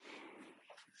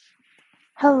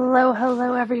Hello,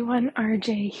 hello everyone.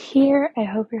 RJ here. I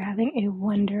hope you're having a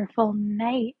wonderful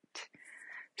night.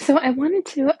 So, I wanted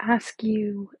to ask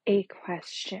you a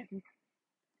question.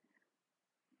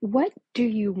 What do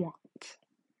you want?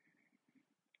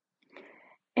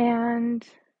 And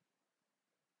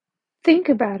think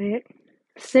about it,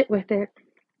 sit with it,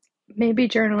 maybe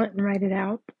journal it and write it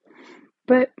out.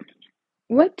 But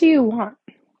what do you want?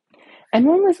 And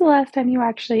when was the last time you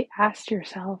actually asked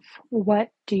yourself, what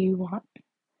do you want?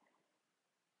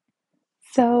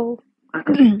 So,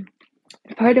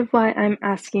 part of why I'm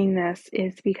asking this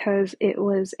is because it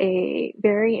was a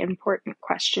very important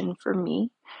question for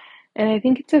me. And I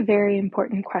think it's a very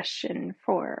important question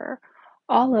for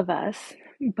all of us.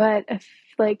 But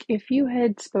if you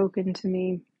had spoken to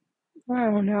me, I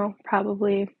don't know,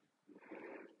 probably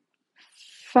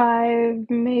 5,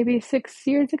 maybe 6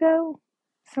 years ago,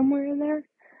 somewhere in there,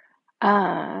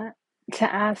 uh,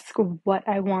 to ask what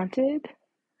I wanted,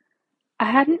 I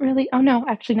hadn't really, oh no,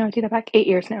 actually, no, I take that back, 8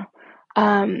 years now.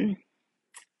 Um,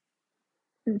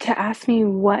 to ask me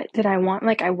what did I want,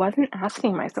 like I wasn't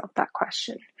asking myself that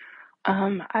question.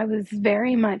 I was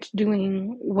very much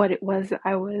doing what it was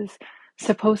I was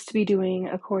supposed to be doing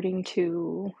according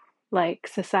to like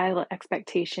societal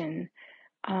expectation,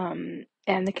 and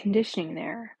the conditioning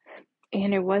there.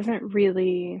 And it wasn't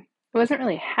really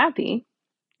happy.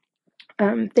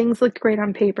 Things looked great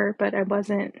on paper, but I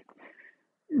wasn't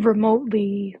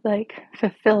remotely like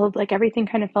fulfilled. Like everything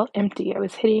kind of felt empty. I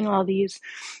was hitting all these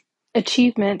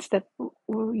achievements that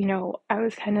I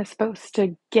was kind of supposed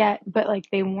to get, but like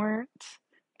they were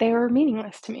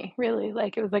meaningless to me, really.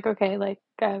 Like it was like, okay, like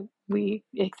we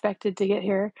expected to get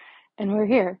here and we're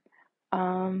here.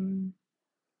 um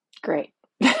Great.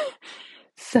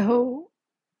 So,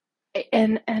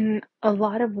 and a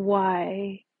lot of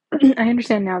why I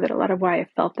understand now that a lot of why I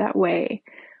felt that way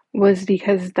was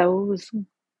because those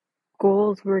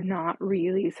goals were not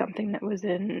really something that was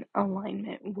in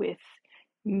alignment with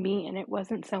me, and it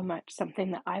wasn't so much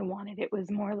something that I wanted. It was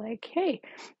more like, hey,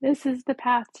 this is the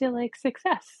path to like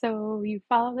success, so you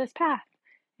follow this path.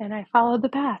 And I followed the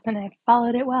path and I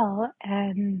followed it well,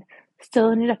 and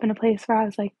still ended up in a place where I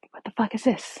was like, what the fuck is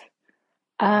this?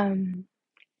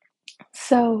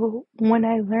 So when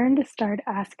I learned to start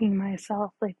asking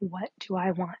myself, like, what do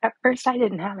I want? At first, I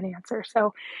didn't have an answer.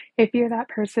 So if you're that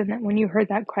person that when you heard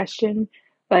that question,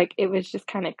 like it was just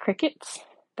kind of crickets,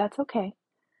 that's okay.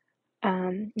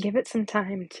 Give it some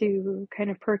time to kind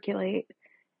of percolate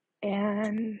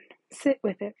and sit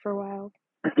with it for a while.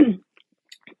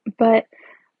 But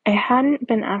I hadn't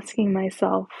been asking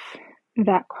myself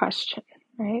that question,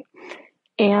 right?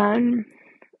 And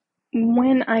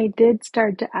when I did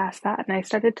start to ask that, and I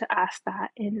started to ask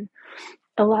that in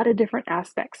a lot of different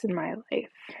aspects in my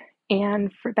life. And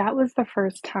that was the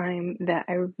first time that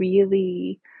I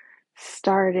really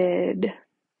started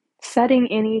setting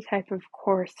any type of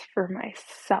course for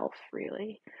myself,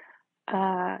 really.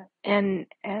 And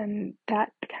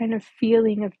that kind of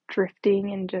feeling of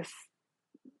drifting and just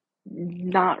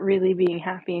not really being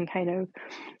happy and kind of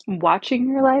watching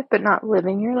your life but not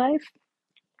living your life,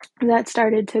 that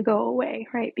started to go away,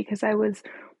 right? Because I was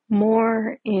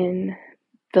more in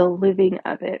the living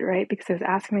of it, right? Because I was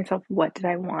asking myself, what did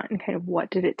I want and kind of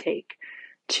what did it take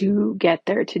to get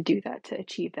there, to do that, to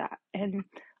achieve that, and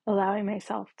allowing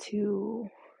myself to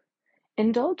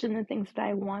indulge in the things that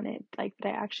I wanted, like that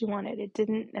I actually wanted. It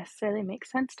didn't necessarily make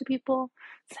sense to people.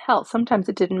 Hell, sometimes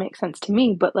it didn't make sense to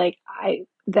me, but like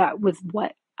that was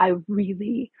what I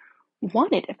really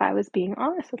wanted if I was being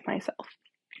honest with myself.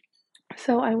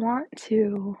 So I want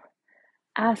to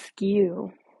ask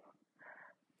you,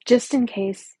 just in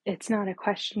case it's not a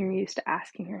question you're used to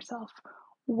asking yourself,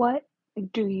 what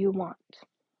do you want?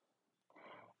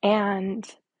 And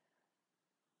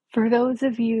for those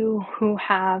of you who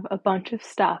have a bunch of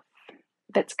stuff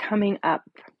that's coming up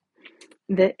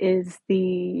that is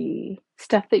the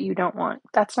stuff that you don't want,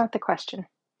 that's not the question.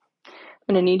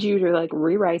 I'm going to need you to like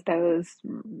rewrite those,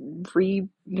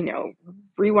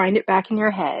 rewind it back in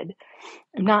your head.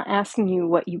 I'm not asking you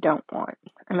what you don't want.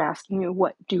 I'm asking you,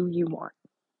 what do you want?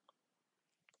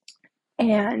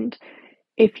 And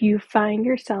if you find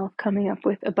yourself coming up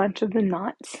with a bunch of the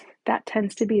knots, that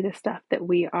tends to be the stuff that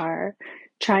we are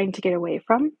trying to get away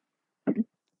from.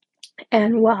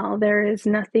 And while there is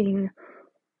nothing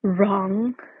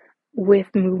wrong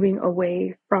with moving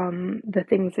away from the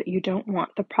things that you don't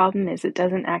want, the problem is it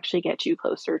doesn't actually get you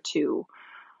closer to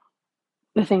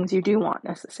the things you do want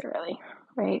necessarily,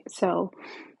 right? So,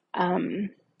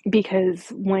 because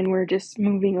when we're just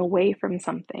moving away from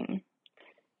something,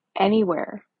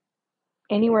 anywhere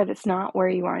anywhere that's not where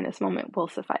you are in this moment will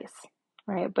suffice,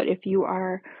 right? But if you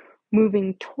are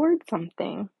moving towards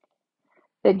something,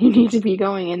 then you need to be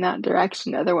going in that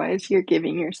direction. Otherwise, you're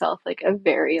giving yourself like a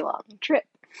very long trip.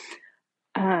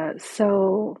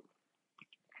 So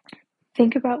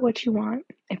think about what you want.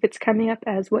 If it's coming up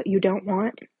as what you don't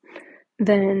want,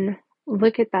 then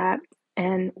look at that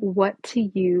and what to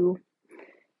you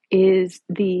is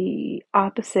the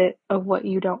opposite of what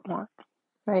you don't want,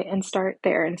 right? And start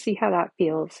there and see how that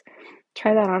feels.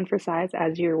 Try that on for size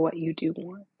as your what you do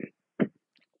want.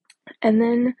 And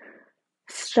then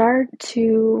start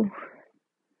to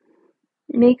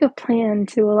make a plan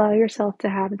to allow yourself to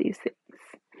have these things.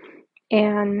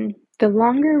 And the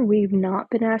longer we've not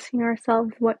been asking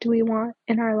ourselves, what do we want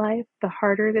in our life, the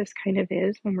harder this kind of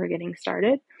is when we're getting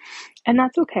started. And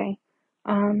that's okay.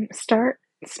 Start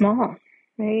small,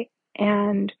 right?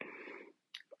 And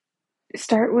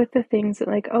start with the things that,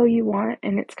 like, oh, you want,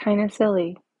 and it's kind of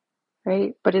silly,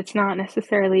 right? But it's not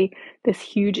necessarily this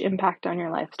huge impact on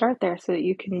your life. Start there so that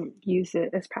you can use it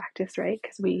as practice, right?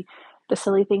 Because the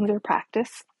silly things are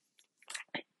practice.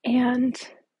 And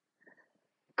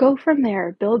go from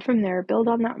there, build on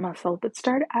that muscle, but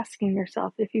start asking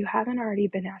yourself, if you haven't already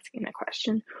been asking the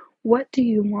question, what do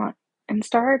you want? And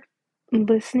start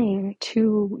listening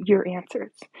to your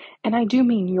answers. And I do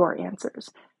mean your answers,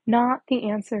 not the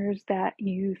answers that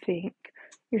you think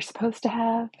you're supposed to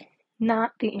have,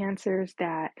 not the answers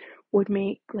that would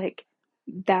make like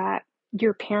that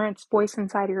your parents' voice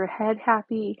inside of your head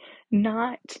happy,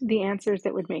 not the answers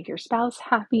that would make your spouse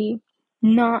happy,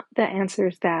 not the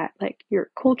answers that like your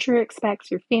culture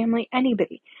expects, your family,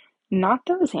 anybody. Not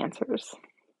those answers.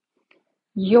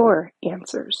 Your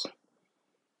answers.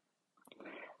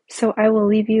 So I will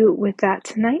leave you with that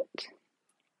tonight.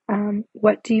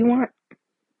 What do you want?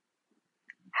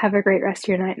 Have a great rest of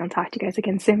your night, and I'll talk to you guys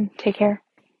again soon. Take care.